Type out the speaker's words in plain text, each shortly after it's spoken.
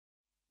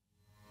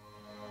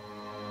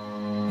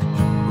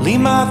leave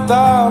my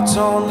thoughts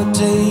on the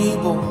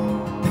table,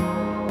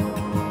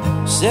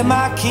 set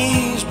my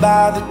keys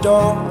by the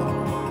door.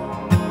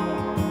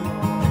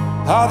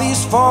 All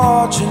these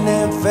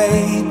fortunate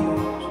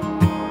fables,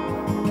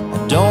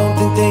 I don't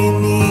think they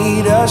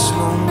need us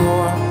no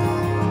more.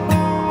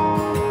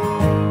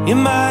 In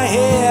my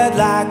head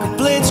like a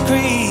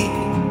blitzkrieg,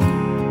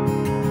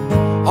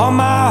 on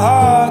my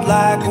heart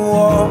like a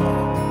war.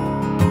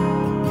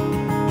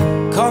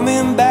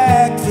 Coming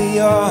back for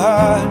your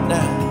heart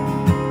now,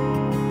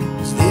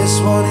 'cause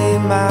this one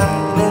ain't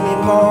mine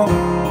anymore.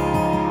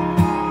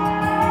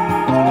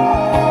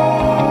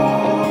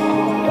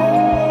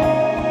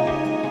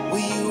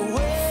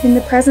 In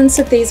the presence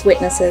of these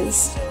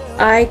witnesses,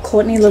 I,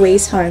 Courtney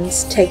Louise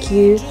Holmes, take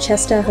you,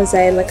 Chester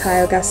Jose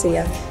Lacayo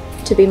Garcia,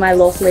 to be my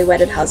lawfully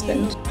wedded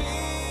husband.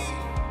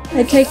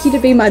 I take you to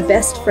be my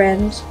best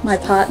friend, my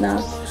partner,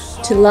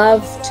 to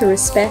love, to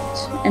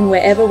respect, and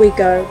wherever we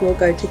go, we'll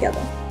go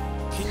together.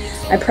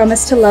 I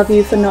promise to love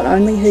you for not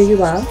only who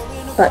you are,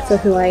 but for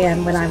who I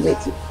am when I'm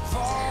with you.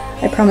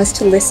 I promise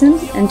to listen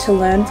and to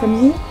learn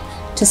from you,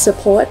 to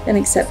support and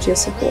accept your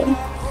support.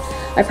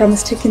 I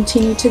promise to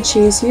continue to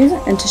choose you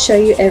and to show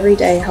you every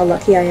day how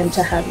lucky I am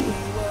to have you.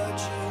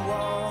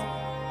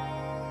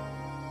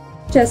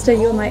 Chester,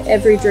 you're my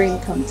every dream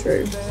come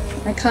true.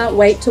 I can't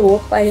wait to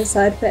walk by your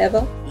side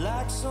forever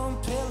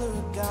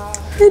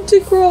and to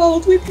grow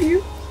old with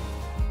you.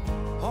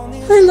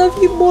 I love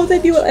you more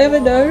than you will ever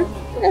know,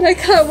 and I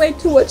can't wait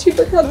to watch you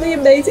become the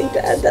amazing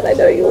dad that I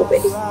know you will be.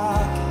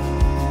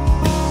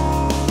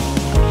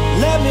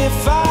 Let me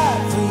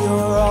fight for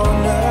your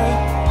honor,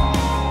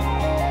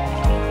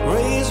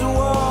 raise a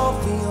wall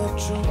for your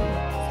truth.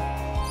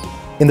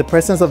 In the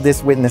presence of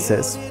these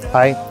witnesses,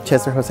 I,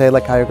 Chester Jose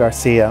Lacayo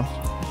Garcia,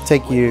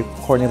 take you,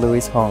 Courtney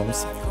Louise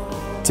Holmes,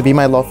 to be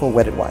my lawful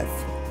wedded wife.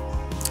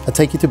 I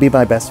take you to be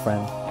my best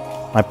friend,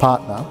 my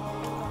partner,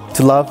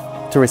 to love,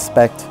 to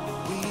respect,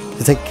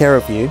 to take care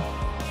of you.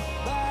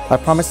 I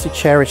promise to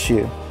cherish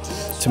you,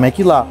 to make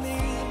you laugh,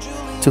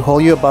 to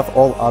hold you above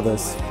all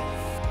others,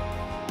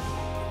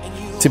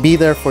 to be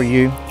there for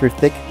you through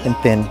thick and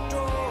thin.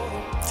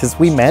 Since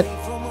we met,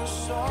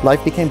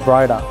 life became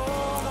brighter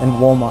and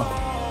warmer.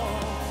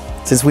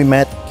 Since we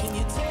met,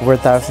 over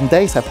 1,000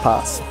 days have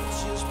passed,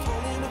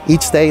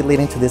 each day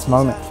leading to this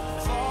moment.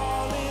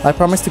 I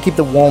promise to keep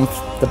the warmth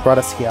that brought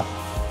us here,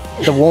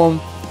 the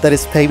warmth that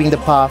is paving the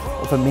path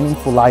of a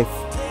meaningful life,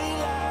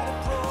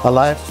 a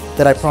life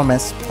that I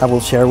promise I will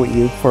share with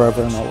you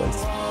forever and always.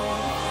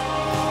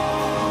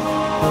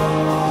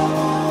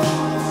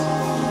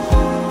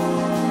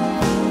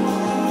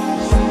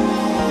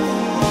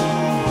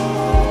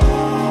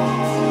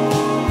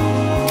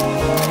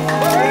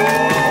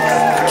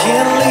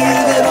 Can't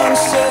leave it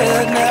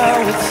unsaid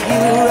now with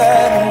you.